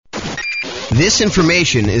This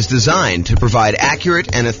information is designed to provide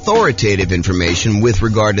accurate and authoritative information with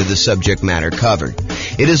regard to the subject matter covered.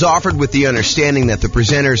 It is offered with the understanding that the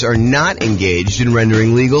presenters are not engaged in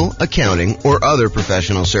rendering legal, accounting, or other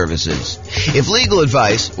professional services. If legal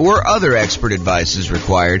advice or other expert advice is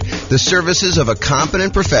required, the services of a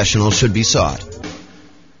competent professional should be sought.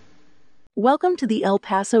 Welcome to the El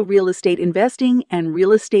Paso Real Estate Investing and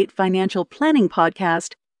Real Estate Financial Planning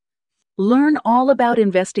Podcast. Learn all about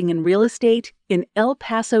investing in real estate in El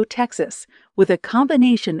Paso, Texas, with a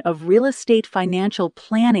combination of real estate financial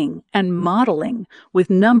planning and modeling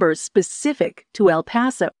with numbers specific to El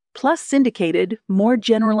Paso, plus syndicated, more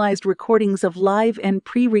generalized recordings of live and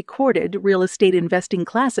pre-recorded real estate investing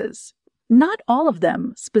classes. Not all of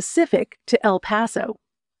them specific to El Paso.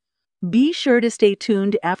 Be sure to stay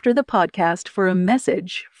tuned after the podcast for a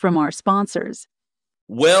message from our sponsors.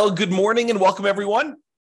 Well, good morning and welcome, everyone.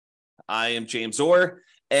 I am James Orr,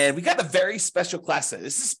 and we got a very special class today.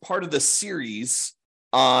 This is part of the series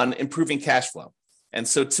on improving cash flow. And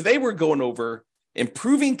so today we're going over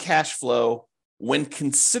improving cash flow when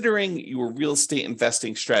considering your real estate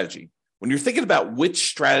investing strategy. When you're thinking about which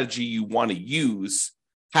strategy you want to use,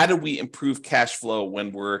 how do we improve cash flow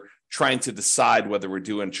when we're trying to decide whether we're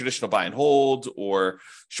doing traditional buy and hold or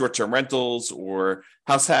short-term rentals or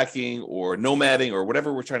house hacking or nomading or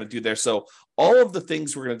whatever we're trying to do there. So all of the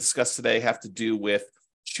things we're going to discuss today have to do with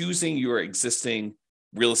choosing your existing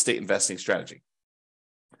real estate investing strategy.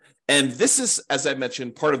 And this is, as I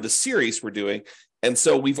mentioned, part of the series we're doing. And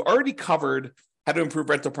so we've already covered how to improve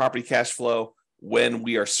rental property cash flow when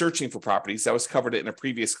we are searching for properties. That was covered in a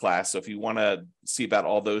previous class. So if you want to see about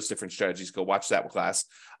all those different strategies, go watch that class.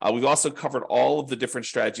 We've also covered all of the different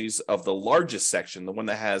strategies of the largest section, the one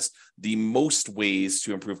that has the most ways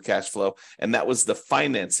to improve cash flow, and that was the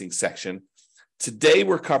financing section. Today,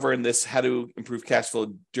 we're covering this, how to improve cash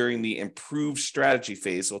flow during the improved strategy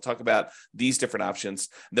phase. So we'll talk about these different options.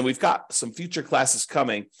 And then we've got some future classes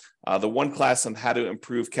coming. The one class on how to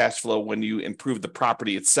improve cash flow when you improve the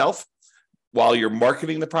property itself, while you're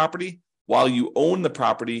marketing the property, while you own the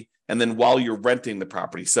property, and then while you're renting the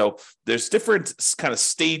property. So there's different kind of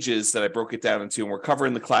stages that I broke it down into, and we're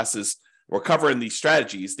covering the classes, we're covering the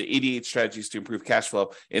strategies, the 88 strategies to improve cash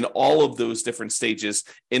flow in all of those different stages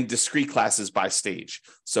in discrete classes by stage.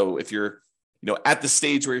 So if you're at the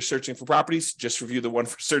stage where you're searching for properties, just review the one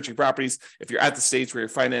for searching properties. If you're at the stage where you're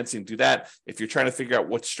financing, do that. If you're trying to figure out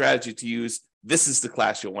what strategy to use, this is the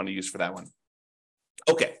class you'll want to use for that one.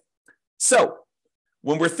 Okay. So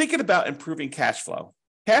when we're thinking about improving cash flow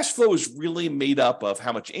is really made up of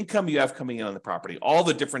how much income you have coming in on the property, all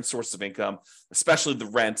the different sources of income, especially the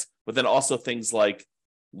rent, but then also things like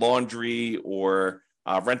laundry or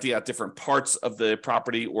renting out different parts of the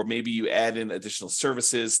property, or maybe you add in additional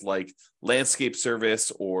services like landscape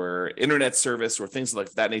service or internet service or things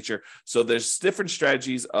like that nature. So there's different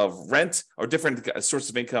strategies of rent or different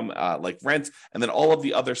sources of income like rent, and then all of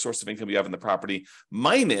the other sources of income you have in the property,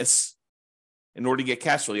 minus, in order to get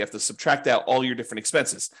cash flow, you have to subtract out all your different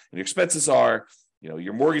expenses. And your expenses are,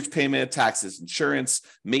 your mortgage payment, taxes, insurance,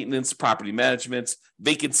 maintenance, property management,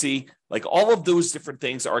 vacancy, like all of those different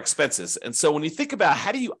things are expenses. And so when you think about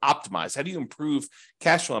how do you optimize, how do you improve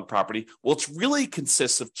cash flow on property? Well, it really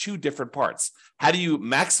consists of two different parts. How do you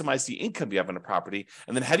maximize the income you have on a property?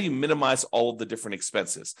 And then how do you minimize all of the different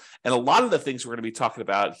expenses? And a lot of the things we're going to be talking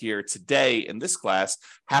about here today in this class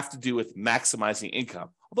have to do with maximizing income.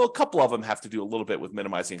 Although a couple of them have to do a little bit with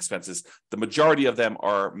minimizing expenses, the majority of them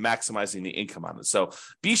are maximizing the income on it. So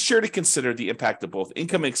be sure to consider the impact of both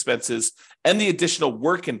income and expenses and the additional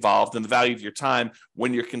work involved and the value of your time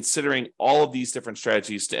when you're considering all of these different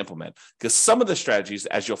strategies to implement. Because some of the strategies,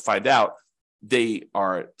 as you'll find out, they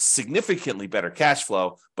are significantly better cash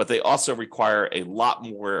flow, but they also require a lot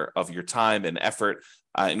more of your time and effort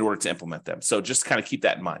in order to implement them. So just kind of keep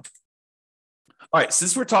that in mind. All right,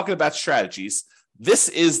 since we're talking about strategies, this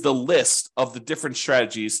is the list of the different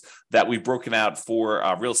strategies that we've broken out for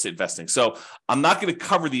real estate investing. So I'm not going to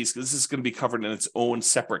cover these because this is going to be covered in its own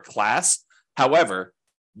separate class. However,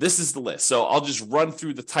 this is the list. So I'll just run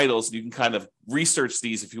through the titles and you can kind of research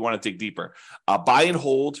these if you want to dig deeper. Buy and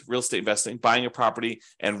hold, real estate investing, buying a property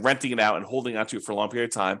and renting it out and holding onto it for a long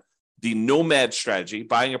period of time. The nomad strategy,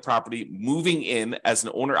 buying a property, moving in as an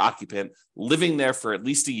owner-occupant, living there for at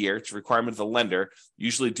least a year. It's a requirement of the lender.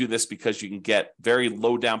 Usually do this because you can get very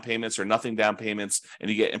low down payments or nothing down payments, and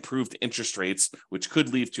you get improved interest rates, which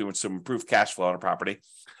could lead to some improved cash flow on a property.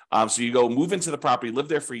 So you go move into the property, live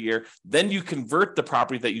there for a year, then you convert the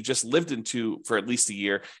property that you just lived into for at least a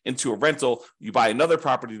year into a rental. You buy another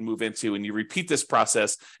property to move into, and you repeat this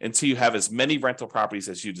process until you have as many rental properties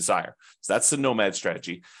as you desire. So that's the nomad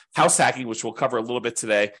strategy. House hacking, which we'll cover a little bit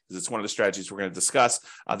today, because it's one of the strategies we're going to discuss.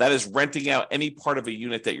 That is renting out any part of a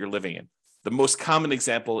unit that you're living in. The most common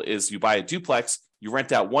example is you buy a duplex, you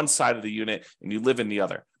rent out one side of the unit, and you live in the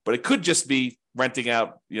other. But it could just be renting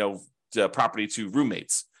out, the property to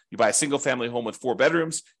roommates. You buy a single family home with 4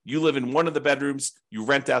 bedrooms, you live in one of the bedrooms, you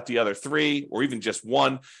rent out the other 3 or even just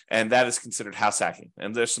one, and that is considered house hacking.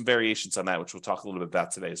 And there's some variations on that, which we'll talk a little bit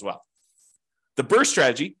about today as well. The BRRRR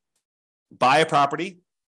strategy: buy a property,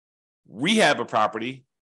 rehab a property,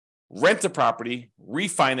 rent a property,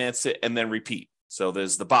 refinance it, and then repeat. So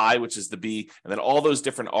there's the buy, which is the B, and then all those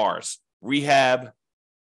different R's: rehab,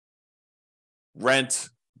 rent,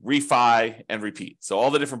 refi, and repeat. So all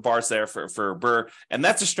the different bars there for BRRRR. And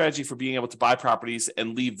that's a strategy for being able to buy properties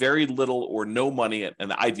and leave very little or no money in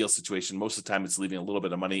the ideal situation. Most of the time, it's leaving a little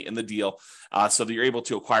bit of money in the deal so that you're able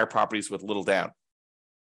to acquire properties with little down.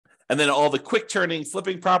 And then all the quick turning,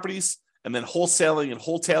 flipping properties, and then wholesaling and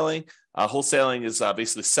wholetailing. Wholesaling is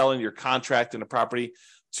basically selling your contract in a property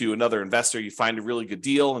to another investor. You find a really good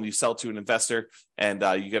deal and you sell to an investor, and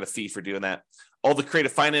you get a fee for doing that. All the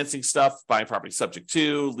creative financing stuff: buying property subject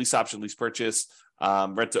to, lease option, lease purchase,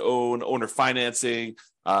 rent to own, owner financing,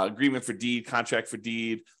 agreement for deed, contract for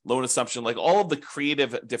deed, loan assumption, like all of the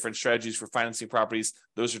creative different strategies for financing properties.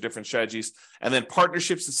 Those are different strategies. And then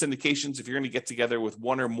partnerships and syndications. If you're going to get together with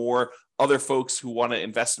one or more other folks who want to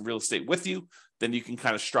invest in real estate with you, then you can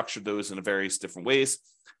kind of structure those in various different ways.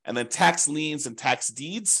 And then tax liens and tax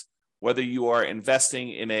deeds, whether you are investing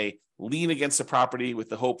in a lien against a property with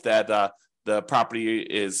the hope that the property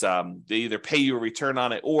is, they either pay you a return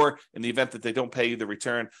on it, or in the event that they don't pay you the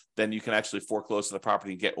return, then you can actually foreclose on the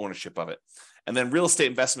property and get ownership of it. And then real estate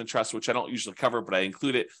investment trust, which I don't usually cover, but I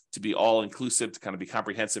include it to be all inclusive, to kind of be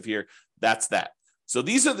comprehensive here. That's that. So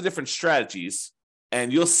these are the different strategies.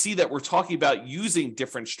 And you'll see that we're talking about using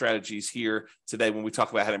different strategies here today when we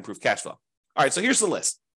talk about how to improve cash flow. All right, so here's the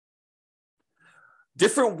list.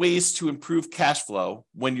 Different ways to improve cash flow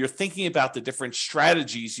when you're thinking about the different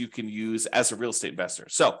strategies you can use as a real estate investor.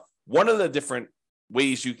 So one of the different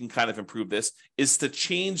ways you can kind of improve this is to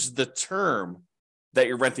change the term that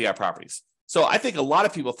you're renting out properties. So I think a lot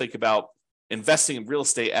of people think about investing in real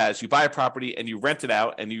estate as you buy a property and you rent it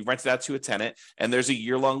out, and you rent it out to a tenant, and there's a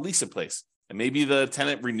year-long lease in place. And maybe the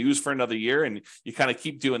tenant renews for another year, and you kind of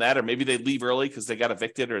keep doing that, or maybe they leave early because they got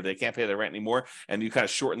evicted or they can't pay their rent anymore, and you kind of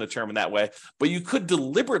shorten the term in that way. But you could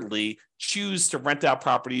deliberately choose to rent out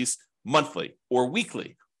properties monthly or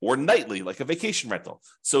weekly or nightly, like a vacation rental.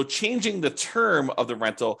 So changing the term of the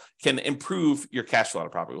rental can improve your cash flow on a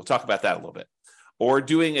property. We'll talk about that a little bit. Or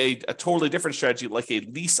doing a totally different strategy, like a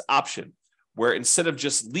lease option, where instead of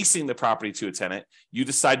just leasing the property to a tenant, you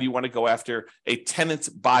decide you want to go after a tenant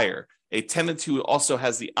buyer, a tenant who also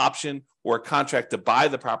has the option or a contract to buy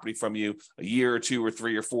the property from you a year or 2 or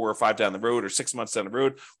 3 or 4 or 5 down the road, or 6 months down the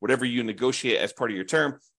road, whatever you negotiate as part of your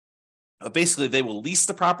term. Basically, they will lease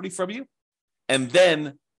the property from you, and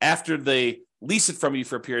then after they lease it from you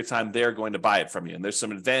for a period of time, they're going to buy it from you. And there's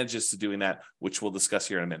some advantages to doing that, which we'll discuss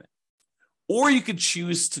here in a minute. Or you could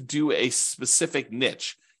choose to do a specific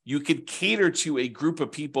niche. You could cater to a group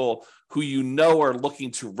of people who you know are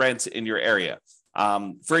looking to rent in your area.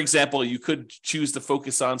 For example, you could choose to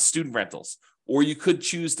focus on student rentals, or you could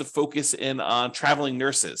choose to focus in on traveling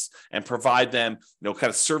nurses and provide them, kind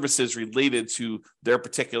of services related to their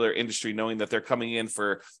particular industry, knowing that they're coming in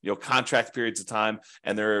for, contract periods of time,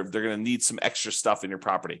 and they're going to need some extra stuff in your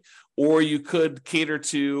property. Or you could cater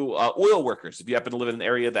to oil workers if you happen to live in an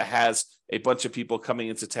area that has a bunch of people coming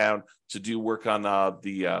into town to do work on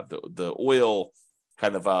the oil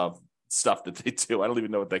kind of stuff that they do. I don't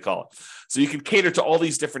even know what they call it. So you can cater to all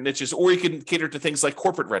these different niches, or you can cater to things like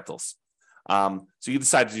corporate rentals. So you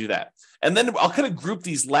decide to do that. And then I'll kind of group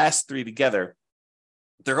these last 3 together.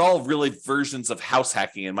 They're all really versions of house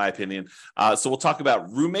hacking, in my opinion. So we'll talk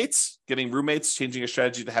about roommates, getting roommates, changing your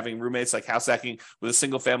strategy to having roommates, like house hacking with a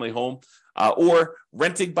single family home, or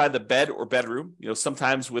renting by the bed or bedroom.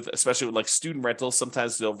 Sometimes especially with like student rentals,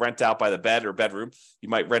 sometimes they'll rent out by the bed or bedroom. You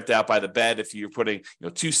might rent out by the bed if you're putting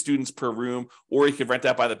 2 students per room, or you could rent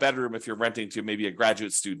out by the bedroom if you're renting to maybe a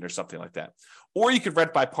graduate student or something like that. Or you could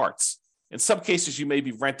rent by parts. In some cases, you may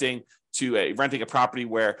be renting a property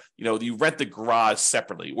where you rent the garage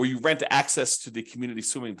separately, or you rent access to the community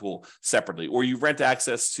swimming pool separately, or you rent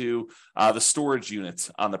access to the storage units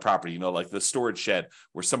on the property, like the storage shed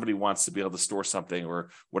where somebody wants to be able to store something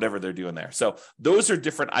or whatever they're doing there. So those are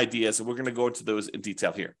different ideas, and we're going to go into those in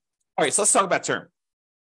detail here. All right, so let's talk about term.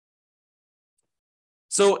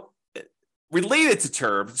 So related to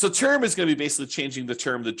term, so term is going to be basically changing the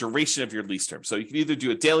term, the duration of your lease term. So you can either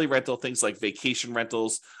do a daily rental, things like vacation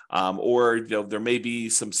rentals, or there may be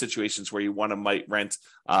some situations where you might rent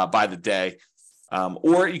by the day,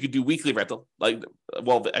 or you could do weekly rental. I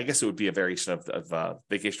guess it would be a variation of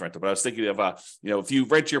vacation rental. But I was thinking of if you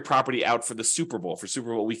rent your property out for the Super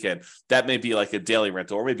Bowl weekend, that may be like a daily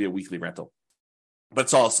rental or maybe a weekly rental. But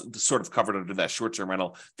it's all sort of covered under that short-term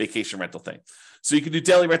rental, vacation rental thing. So you can do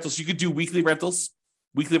daily rentals. You could do weekly rentals.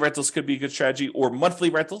 Weekly rentals could be a good strategy, or monthly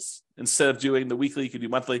rentals. Instead of doing the weekly, you could do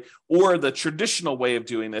monthly. Or the traditional way of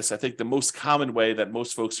doing this, I think the most common way that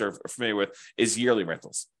most folks are familiar with is yearly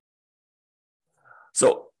rentals.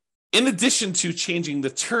 So in addition to changing the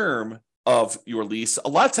term of your lease, a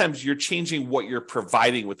lot of times you're changing what you're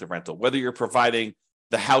providing with the rental, whether you're providing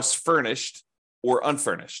the house furnished or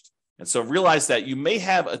unfurnished. And so realize that you may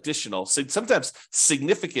have sometimes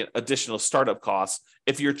significant additional startup costs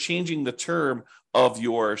if you're changing the term of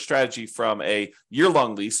your strategy from a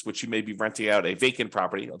year-long lease, which you may be renting out a vacant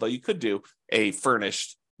property, although you could do a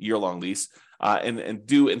furnished year-long lease, and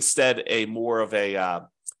do instead a more of a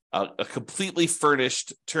completely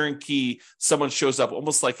furnished turnkey. Someone shows up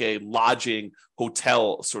almost like a lodging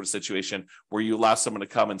hotel sort of situation where you allow someone to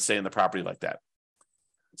come and stay in the property like that.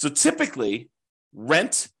 So typically,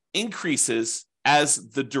 rent increases as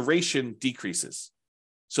the duration decreases.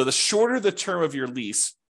 So the shorter the term of your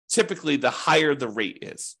lease, typically the higher the rate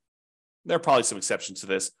is. There are probably some exceptions to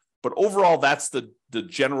this, but overall, that's the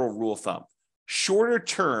general rule of thumb. Shorter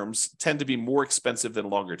terms tend to be more expensive than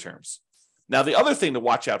longer terms. Now, the other thing to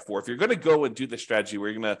watch out for, if you're going to go and do this strategy where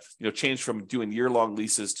you're going to change from doing year-long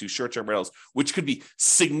leases to short-term rentals, which could be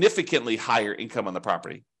significantly higher income on the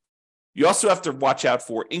property, you also have to watch out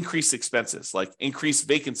for increased expenses, like increased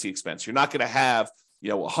vacancy expense. You're not going to have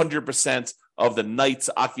 100% of the nights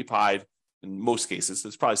occupied in most cases.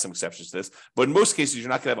 There's probably some exceptions to this, but in most cases, you're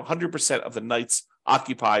not going to have 100% of the nights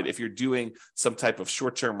occupied if you're doing some type of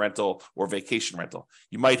short-term rental or vacation rental.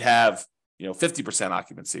 You might have 50%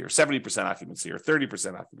 occupancy or 70% occupancy or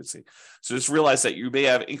 30% occupancy. So just realize that you may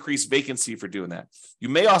have increased vacancy for doing that. You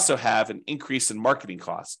may also have an increase in marketing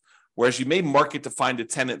costs. Whereas you may market to find a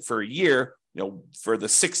tenant for a year, for the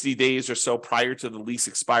 60 days or so prior to the lease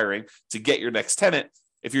expiring to get your next tenant.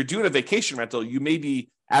 If you're doing a vacation rental, you may be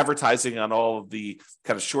advertising on all of the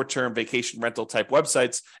kind of short-term vacation rental type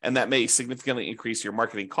websites, and that may significantly increase your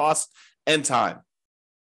marketing costs and time.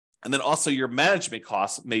 And then also your management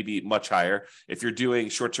costs may be much higher. If you're doing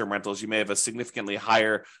short-term rentals, you may have a significantly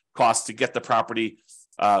higher cost to get the property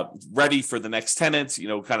ready for the next tenants,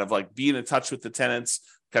 kind of like being in touch with the tenants,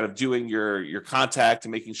 kind of doing your contact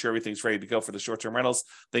and making sure everything's ready to go for the short-term rentals.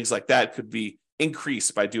 Things like that could be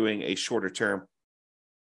increased by doing a shorter term.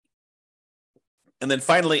 And then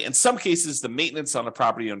finally, in some cases, the maintenance on a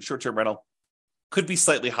property on short-term rental could be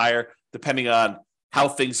slightly higher depending on how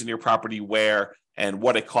things in your property wear and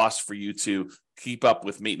what it costs for you to keep up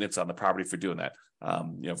with maintenance on the property for doing that.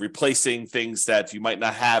 Replacing things that you might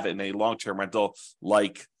not have in a long-term rental,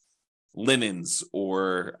 like linens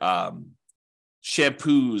or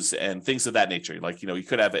shampoos and things of that nature. Like, you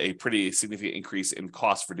could have a pretty significant increase in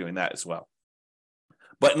cost for doing that as well.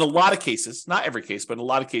 But in a lot of cases, not every case, but in a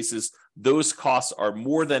lot of cases, those costs are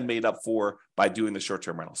more than made up for by doing the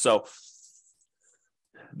short-term rental. So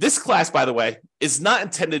this class, by the way, is not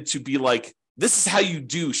intended to be like, this is how you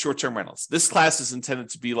do short-term rentals. This class is intended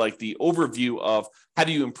to be like the overview of how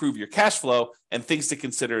do you improve your cash flow and things to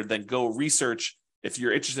consider, then go research. If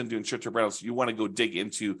you're interested in doing short-term rentals, you want to go dig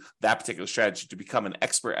into that particular strategy to become an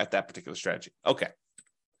expert at that particular strategy. Okay. All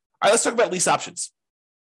right, let's talk about lease options.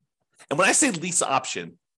 And when I say lease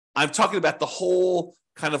option, I'm talking about the whole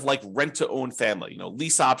kind of like rent-to-own family.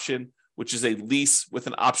 Lease option, which is a lease with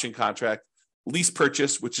an option contract. Lease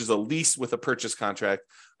purchase, which is a lease with a purchase contract.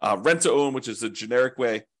 Rent-to-own, which is a generic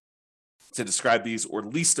way to describe these, or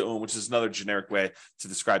lease to own, which is another generic way to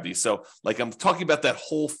describe these. So like I'm talking about that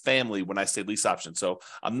whole family when I say lease option. So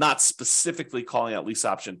I'm not specifically calling out lease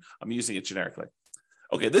option. I'm using it generically.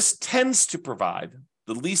 Okay, this tends to provide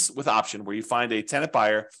the lease with option where you find a tenant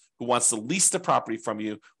buyer who wants to lease the property from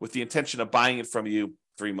you with the intention of buying it from you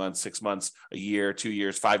 3 months, 6 months, a year, 2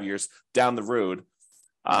 years, 5 years down the road.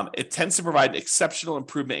 It tends to provide exceptional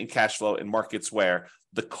improvement in cash flow in markets where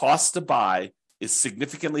the cost to buy is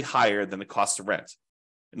significantly higher than the cost to rent.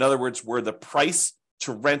 In other words, where the price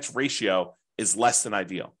to rent ratio is less than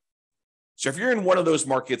ideal. So if you're in one of those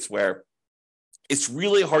markets where it's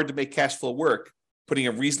really hard to make cash flow work, putting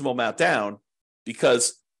a reasonable amount down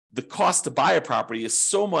because the cost to buy a property is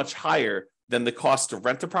so much higher than the cost to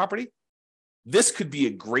rent a property, this could be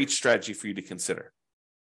a great strategy for you to consider.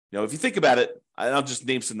 If you think about it, I'll just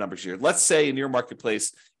name some numbers here. Let's say in your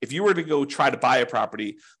marketplace, if you were to go try to buy a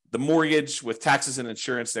property, the mortgage with taxes and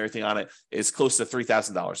insurance and everything on it is close to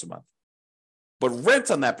 $3,000 a month. But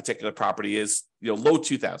rent on that particular property is, low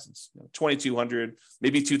 2000s, 2,200,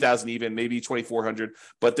 maybe 2,000 even, maybe 2,400.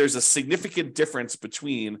 But there's a significant difference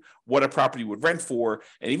between what a property would rent for,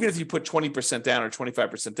 and even if you put 20% down or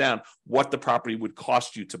 25% down, what the property would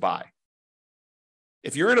cost you to buy.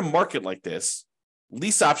 If you're in a market like this,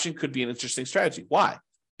 lease option could be an interesting strategy. Why?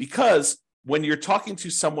 Because when you're talking to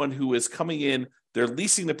someone who is coming in, they're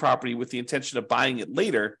leasing the property with the intention of buying it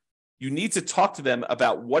later, you need to talk to them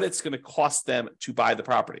about what it's going to cost them to buy the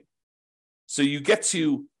property. So you get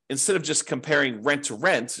to, instead of just comparing rent to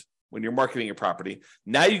rent when you're marketing your property,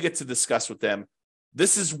 now you get to discuss with them,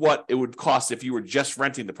 this is what it would cost if you were just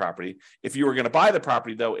renting the property. If you were going to buy the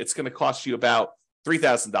property, though, it's going to cost you about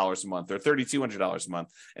 $3,000 a month or $3,200 a month.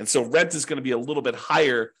 And so rent is going to be a little bit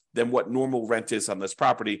higher than what normal rent is on this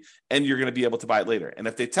property, and you're going to be able to buy it later. And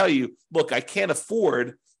if they tell you, look, I can't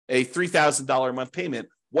afford a $3,000 a month payment,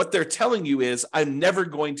 what they're telling you is, I'm never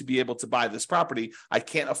going to be able to buy this property. I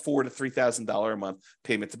can't afford a $3,000 a month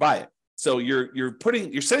payment to buy it. So you're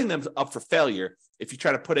setting them up for failure if you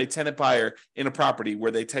try to put a tenant buyer in a property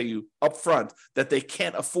where they tell you up front that they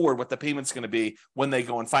can't afford what the payment's going to be when they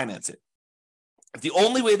go and finance it. If the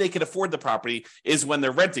only way they can afford the property is when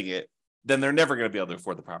they're renting it, then they're never going to be able to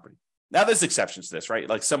afford the property. Now, there's exceptions to this, right?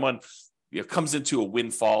 Like someone comes into a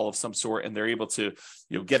windfall of some sort and they're able to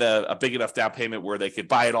get a big enough down payment where they could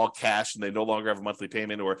buy it all cash and they no longer have a monthly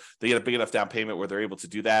payment, or they get a big enough down payment where they're able to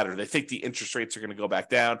do that, or they think the interest rates are going to go back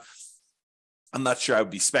down. I'm not sure I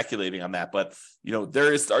would be speculating on that, but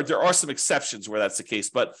there are some exceptions where that's the case.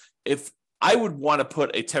 But if I would want to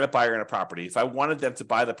put a tenant buyer in a property, if I wanted them to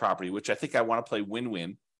buy the property, which I think I want to play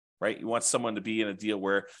win-win, right? You want someone to be in a deal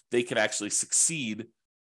where they can actually succeed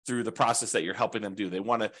through the process that you're helping them do. You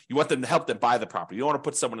want them to help them buy the property. You don't want to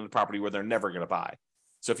put someone in the property where they're never going to buy.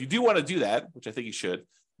 So if you do want to do that, which I think you should,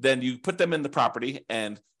 then you put them in the property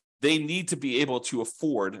and they need to be able to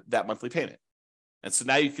afford that monthly payment. And so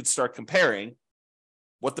now you can start comparing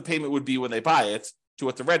what the payment would be when they buy it to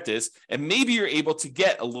what the rent is, and maybe you're able to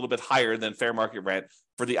get a little bit higher than fair market rent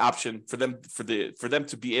for the option for them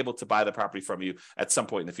to be able to buy the property from you at some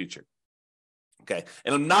point in the future. Okay.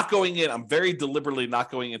 And I'm very deliberately not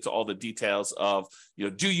going into all the details of,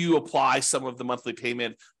 do you apply some of the monthly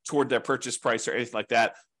payment toward their purchase price or anything like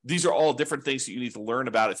that? These are all different things that you need to learn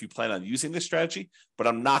about if you plan on using this strategy, but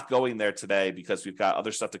I'm not going there today because we've got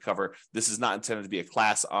other stuff to cover. This is not intended to be a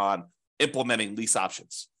class on implementing lease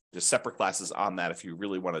options. There's separate classes on that if you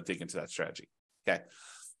really want to dig into that strategy. Okay.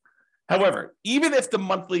 However, even if the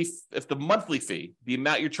monthly fee, the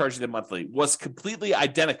amount you're charging them monthly, was completely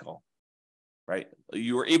identical, right?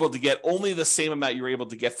 You were able to get only the same amount you were able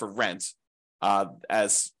to get for rent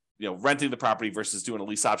as renting the property versus doing a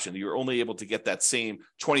lease option. You were only able to get that same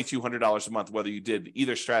 $2,200 a month, whether you did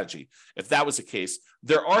either strategy. If that was the case,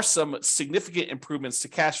 there are some significant improvements to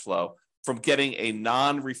cash flow from getting a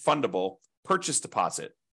non-refundable purchase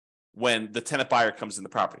deposit when the tenant buyer comes in the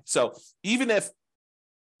property. So even if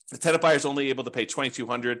the tenant buyer is only able to pay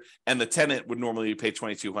 $2,200 and the tenant would normally pay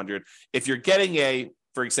 $2,200, if you're getting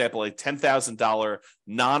for example, a $10,000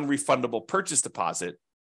 non-refundable purchase deposit,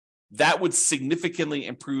 that would significantly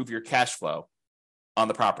improve your cash flow on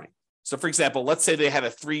the property. So for example, let's say they had a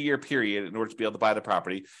 3-year period in order to be able to buy the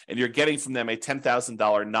property, and you're getting from them a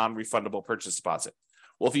 $10,000 non-refundable purchase deposit.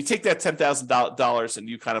 Well, if you take that $10,000 and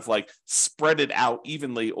you kind of like spread it out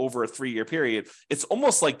evenly over a 3-year period, it's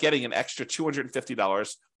almost like getting an extra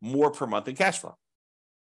 $250 more per month in cash flow.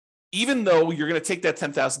 Even though you're going to take that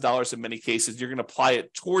 $10,000 in many cases, you're going to apply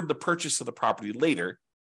it toward the purchase of the property later.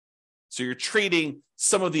 So you're trading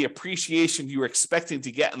some of the appreciation you were expecting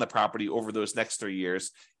to get in the property over those next 3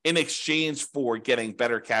 years in exchange for getting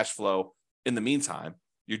better cash flow in the meantime.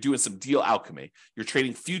 You're doing some deal alchemy. You're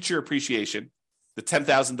trading future appreciation, the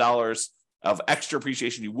 $10,000 of extra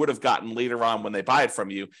appreciation you would have gotten later on when they buy it from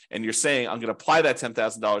you. And you're saying, I'm going to apply that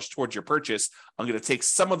 $10,000 towards your purchase. I'm going to take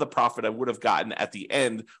some of the profit I would have gotten at the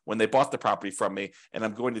end when they bought the property from me, and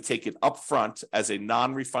I'm going to take it up front as a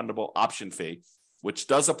non-refundable option fee, which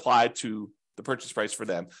does apply to the purchase price for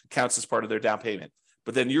them, counts as part of their down payment.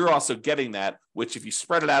 But then you're also getting that, which if you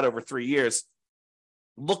spread it out over 3 years,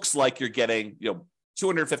 looks like you're getting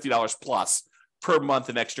 $250 plus per month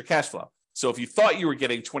in extra cash flow. So if you thought you were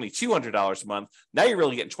getting $2,200 a month, now you're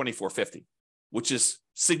really getting $2,450, which is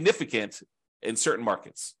significant in certain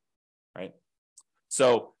markets, right?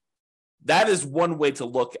 So that is one way to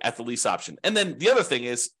look at the lease option. And then the other thing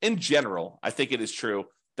is, in general, I think it is true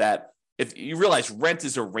that if you realize rent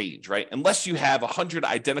is a range, right? Unless you have 100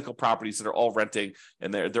 identical properties that are all renting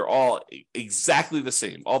and they're all exactly the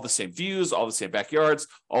same, all the same views, all the same backyards,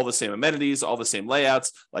 all the same amenities, all the same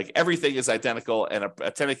layouts, like everything is identical, and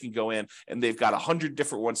a tenant can go in and they've got 100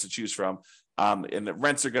 different ones to choose from, and the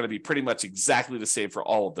rents are going to be pretty much exactly the same for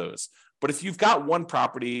all of those. But if you've got one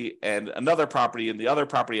property and another property, and the other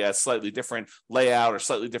property has slightly different layout or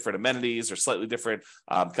slightly different amenities or slightly different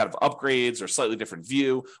kind of upgrades or slightly different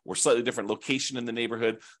view or slightly different location in the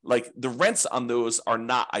neighborhood, like the rents on those are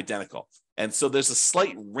not identical. And so there's a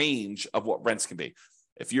slight range of what rents can be.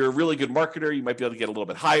 If you're a really good marketer, you might be able to get a little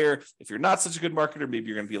bit higher. If you're not such a good marketer, maybe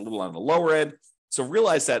you're going to be a little on the lower end. So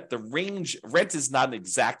realize that the range, rent is not an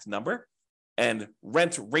exact number, and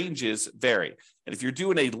rent ranges vary. And if you're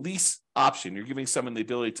doing a lease option, you're giving someone the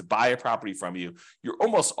ability to buy a property from you, you're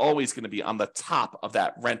almost always going to be on the top of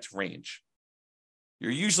that rent range.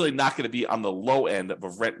 You're usually not going to be on the low end of a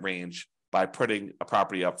rent range by putting a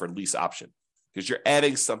property up for lease option, because you're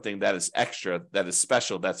adding something that is extra, that is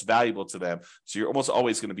special, that's valuable to them. So you're almost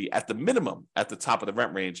always going to be at the minimum at the top of the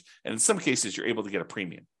rent range. And in some cases, you're able to get a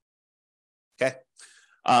premium. Okay.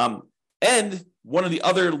 And one of the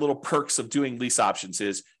other little perks of doing lease options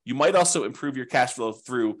is you might also improve your cash flow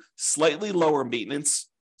through slightly lower maintenance,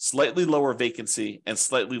 slightly lower vacancy, and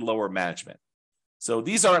slightly lower management. So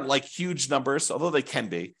these aren't like huge numbers, although they can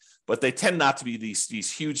be, but they tend not to be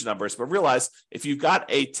these huge numbers. But realize if you've got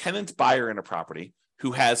a tenant buyer in a property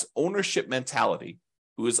who has ownership mentality,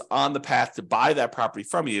 who is on the path to buy that property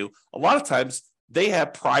from you, a lot of times they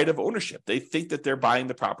have pride of ownership. They think that they're buying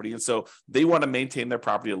the property, and so they want to maintain their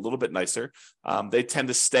property a little bit nicer. They tend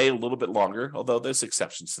to stay a little bit longer, although there's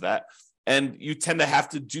exceptions to that. And you tend to have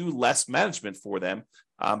to do less management for them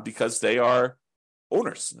because they are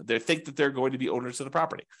owners. They think that they're going to be owners of the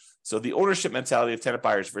property. So the ownership mentality of tenant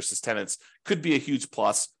buyers versus tenants could be a huge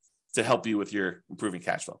plus to help you with your improving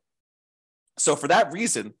cash flow. So for that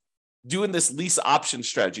reason, doing this lease option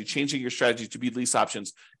strategy, changing your strategy to be lease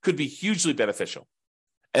options, could be hugely beneficial.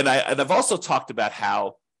 And I've also talked about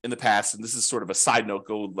how in the past, and this is sort of a side note,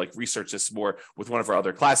 go like research this more with one of our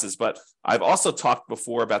other classes, but I've also talked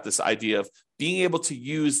before about this idea of being able to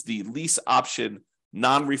use the lease option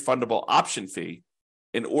non-refundable option fee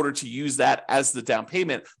in order to use that as the down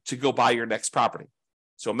payment to go buy your next property.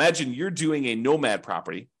 So imagine you're doing a nomad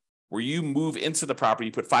property where you move into the property,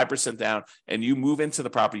 you put 5% down, and you move into the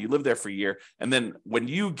property, you live there for a year. And then when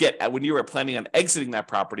you are planning on exiting that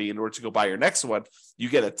property in order to go buy your next one, you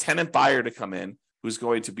get a tenant buyer to come in who's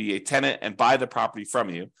going to be a tenant and buy the property from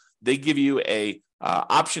you. They give you a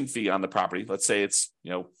option fee on the property. Let's say it's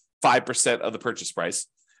 5% of the purchase price.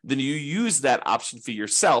 Then you use that option fee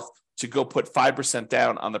yourself to go put 5%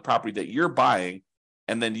 down on the property that you're buying,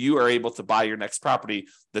 and then you are able to buy your next property.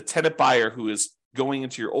 The tenant buyer who is going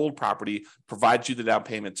into your old property provides you the down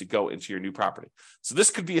payment to go into your new property. So this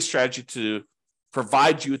could be a strategy to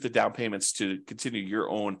provide you with the down payments to continue your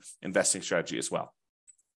own investing strategy as well.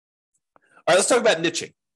 All right, let's talk about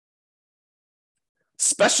niching.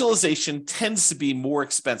 Specialization tends to be more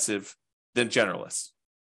expensive than generalists.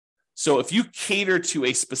 So if you cater to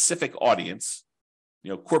a specific audience,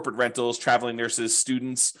 corporate rentals, traveling nurses,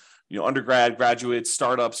 students, undergrad, graduates,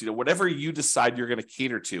 startups, whatever you decide you're going to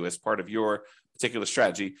cater to as part of your particular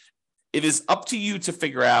strategy, it is up to you to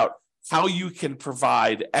figure out how you can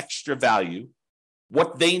provide extra value,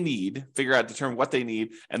 what they need, determine what they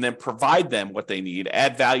need, and then provide them what they need,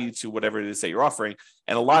 add value to whatever it is that you're offering.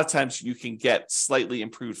 And a lot of times you can get slightly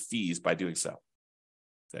improved fees by doing so.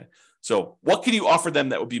 Okay. So what can you offer them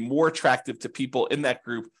that would be more attractive to people in that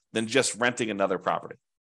group than just renting another property?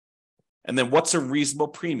 And then what's a reasonable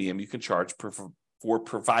premium you can charge for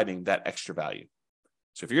providing that extra value?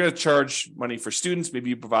 So if you're going to charge money for students, maybe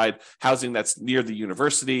you provide housing that's near the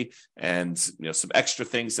university and some extra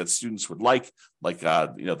things that students would like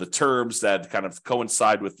the terms that kind of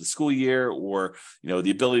coincide with the school year, or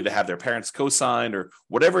the ability to have their parents co-sign, or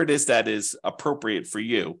whatever it is that is appropriate for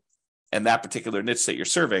you and that particular niche that you're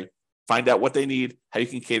serving. Find out what they need, how you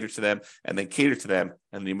can cater to them, and then cater to them,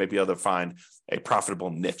 and you might be able to find a profitable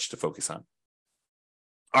niche to focus on.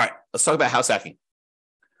 All right, let's talk about house hacking.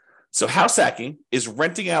 So house hacking is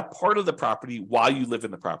renting out part of the property while you live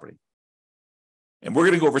in the property. And we're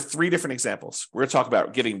going to go over 3 different examples. We're going to talk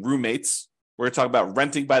about getting roommates. We're going to talk about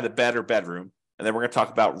renting by the bed or bedroom. And then we're going to talk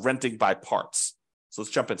about renting by parts. So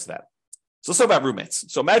let's jump into that. So let's talk about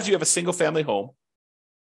roommates. So imagine you have a single family home.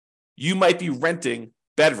 You might be renting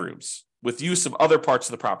bedrooms with use of other parts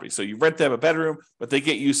of the property. So you rent them a bedroom, but they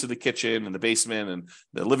get use of the kitchen and the basement and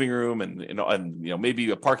the living room and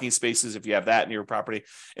maybe parking spaces if you have that in your property.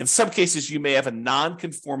 In some cases, you may have a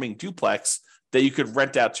non-conforming duplex that you could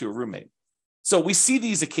rent out to a roommate. So we see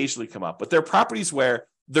these occasionally come up, but they're properties where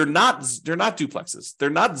they're not duplexes. They're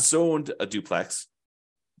not zoned a duplex.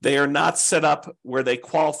 They are not set up where they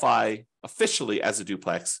qualify officially as a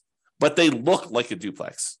duplex, but they look like a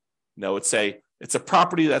duplex. It's a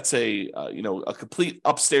property that's a complete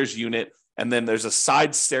upstairs unit, and then there's a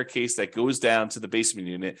side staircase that goes down to the basement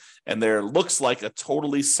unit, and there looks like a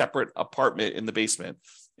totally separate apartment in the basement.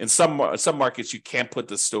 In some markets, you can't put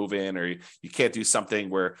the stove in, or you can't do something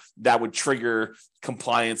where that would trigger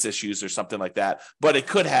compliance issues or something like that. But it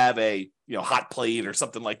could have a hot plate or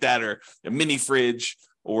something like that, or a mini fridge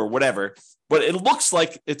or whatever. But it looks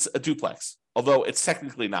like it's a duplex, although it's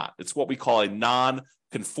technically not. It's what we call a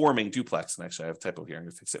non-conforming duplex. And actually, I have a typo here. I'm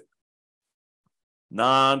going to fix it.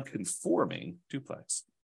 Non-conforming duplex.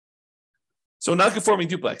 So non-conforming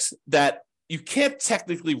duplex that you can't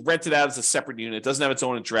technically rent it out as a separate unit. It doesn't have its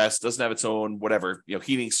own address, doesn't have its own whatever,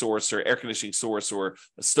 heating source or air conditioning source or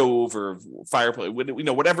a stove or fireplace,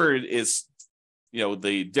 whatever it is,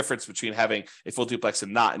 the difference between having a full duplex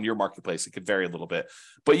and not in your marketplace. It could vary a little bit,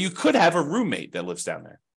 but you could have a roommate that lives down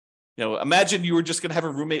there. Imagine you were just going to have a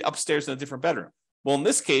roommate upstairs in a different bedroom. Well, in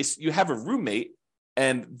this case, you have a roommate,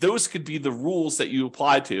 and those could be the rules that you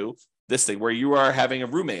apply to this thing where you are having a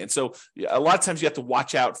roommate. And so a lot of times you have to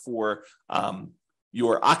watch out for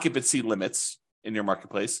your occupancy limits in your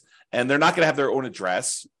marketplace, and they're not going to have their own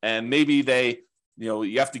address. And maybe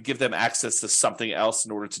you have to give them access to something else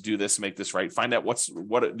in order to do this, make this right. Find out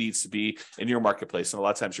what it needs to be in your marketplace. And a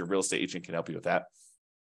lot of times your real estate agent can help you with that.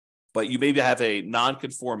 But you maybe have a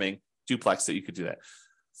non-conforming duplex that you could do that.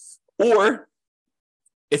 Or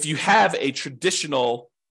if you have a traditional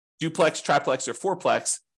duplex, triplex, or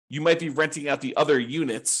fourplex, you might be renting out the other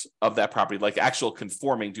units of that property, like actual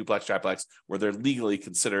conforming duplex, triplex, where they're legally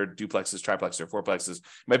considered duplexes, triplexes, or fourplexes.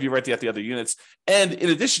 You might be renting out the other units. And in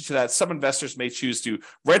addition to that, some investors may choose to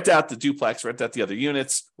rent out the duplex, rent out the other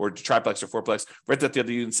units, or triplex or fourplex, rent out the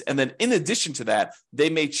other units. And then in addition to that, they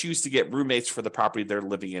may choose to get roommates for the property they're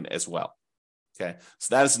living in as well. Okay,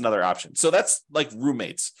 so that is another option. So that's like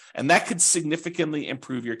roommates. And that could significantly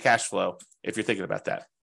improve your cash flow if you're thinking about that.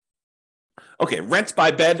 Okay, rent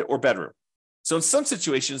by bed or bedroom. So in some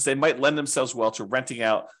situations, they might lend themselves well to renting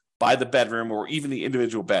out by the bedroom or even the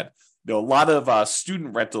individual bed. A lot of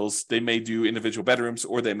student rentals, they may do individual bedrooms,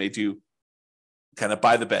 or they may do kind of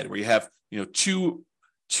by the bed, where you have two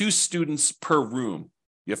students per room.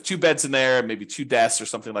 You have two beds in there, maybe two desks or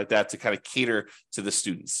something like that to kind of cater to the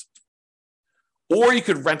students. Or you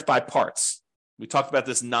could rent by parts. We talked about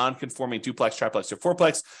this non-conforming duplex, triplex, or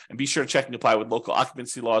fourplex, and be sure to check and apply with local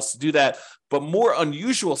occupancy laws to do that. But more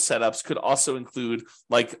unusual setups could also include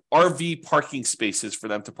like RV parking spaces for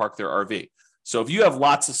them to park their RV. So if you have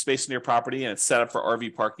lots of space in your property and it's set up for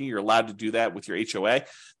RV parking, you're allowed to do that with your HOA,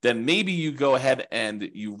 then maybe you go ahead and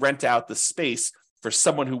you rent out the space for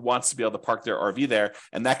someone who wants to be able to park their RV there,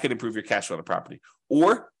 and that could improve your cash flow on the property.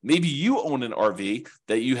 Or maybe you own an RV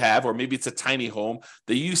that you have, or maybe it's a tiny home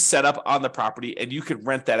that you set up on the property, and you could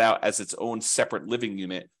rent that out as its own separate living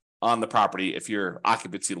unit on the property if your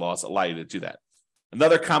occupancy laws allow you to do that.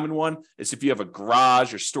 Another common one is if you have a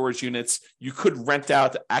garage or storage units, you could rent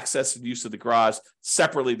out the access and use of the garage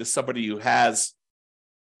separately to somebody who has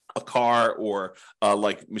a car or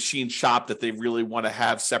like machine shop that they really want to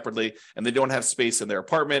have separately, and they don't have space in their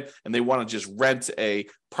apartment, and they want to just rent a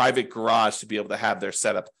private garage to be able to have their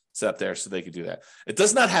setup there so they can do that. It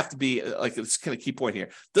does not have to be, like, it's kind of key point here,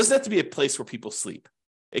 it doesn't have to be a place where people sleep.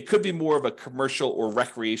 It could be more of a commercial or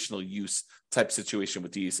recreational use type situation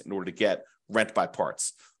with these in order to get rent by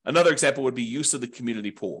parts. Another example would be use of the community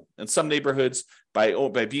pool. In some neighborhoods, by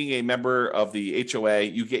being a member of the HOA,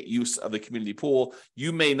 you get use of the community pool.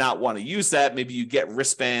 You may not want to use that. Maybe you get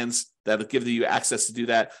wristbands that'll give you access to do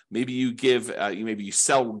that. Maybe you maybe you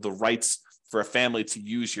sell the rights for a family to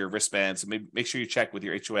use your wristbands. Maybe make sure you check with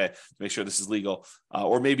your HOA to make sure this is legal.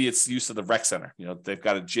 Or maybe it's use of the rec center. They've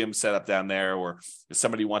got a gym set up down there, or if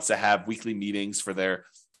somebody wants to have weekly meetings for their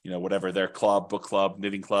whatever, their club, book club,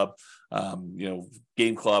 knitting club,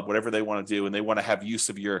 game club, whatever they want to do, and they want to have use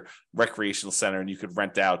of your recreational center, and you could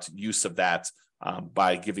rent out use of that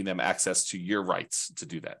by giving them access to your rights to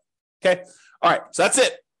do that. Okay. All right. So that's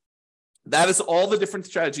it. That is all the different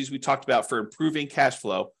strategies we talked about for improving cash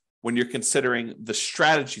flow when you're considering the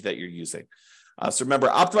strategy that you're using. So remember,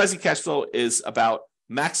 optimizing cash flow is about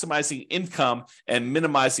maximizing income and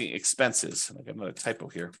minimizing expenses. I got another typo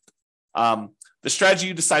here. The strategy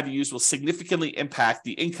you decide to use will significantly impact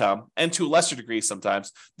the income and, to a lesser degree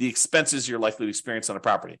sometimes, the expenses you're likely to experience on a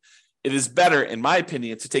property. It is better, in my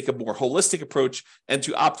opinion, to take a more holistic approach and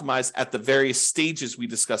to optimize at the various stages we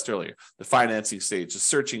discussed earlier: the financing stage, the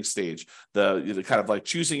searching stage, the kind of like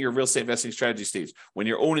choosing your real estate investing strategy stage, when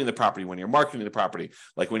you're owning the property, when you're marketing the property,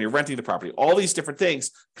 like when you're renting the property, all these different things,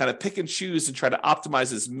 kind of pick and choose and try to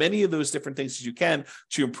optimize as many of those different things as you can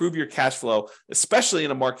to improve your cash flow, especially in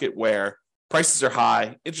a market where prices are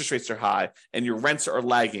high, interest rates are high, and your rents are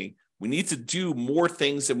lagging. We need to do more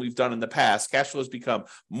things than we've done in the past. Cash flow has become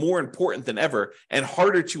more important than ever and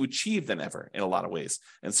harder to achieve than ever in a lot of ways.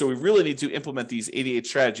 And so we really need to implement these 88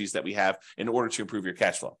 strategies that we have in order to improve your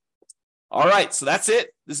cash flow. All right, so that's it.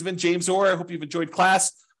 This has been James Orr. I hope you've enjoyed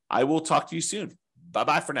class. I will talk to you soon.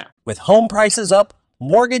 Bye-bye for now. With home prices up,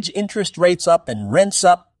 mortgage interest rates up, and rents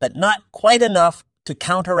up, but not quite enough to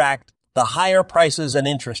counteract the higher prices and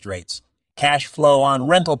interest rates, cash flow on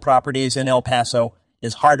rental properties in El Paso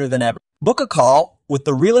is harder than ever. Book a call with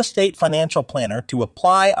the Real Estate Financial Planner to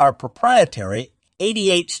apply our proprietary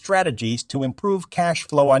 88 strategies to improve cash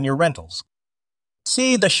flow on your rentals.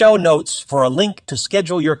 See the show notes for a link to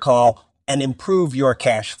schedule your call and improve your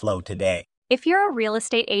cash flow today. If you're a real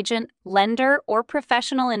estate agent, lender, or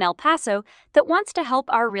professional in El Paso that wants to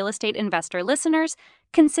help our real estate investor listeners,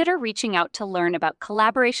 consider reaching out to learn about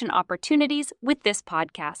collaboration opportunities with this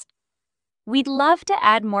podcast. We'd love to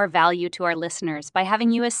add more value to our listeners by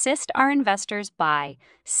having you assist our investors buy,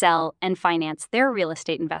 sell, and finance their real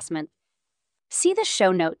estate investment. See the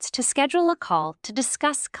show notes to schedule a call to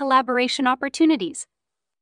discuss collaboration opportunities.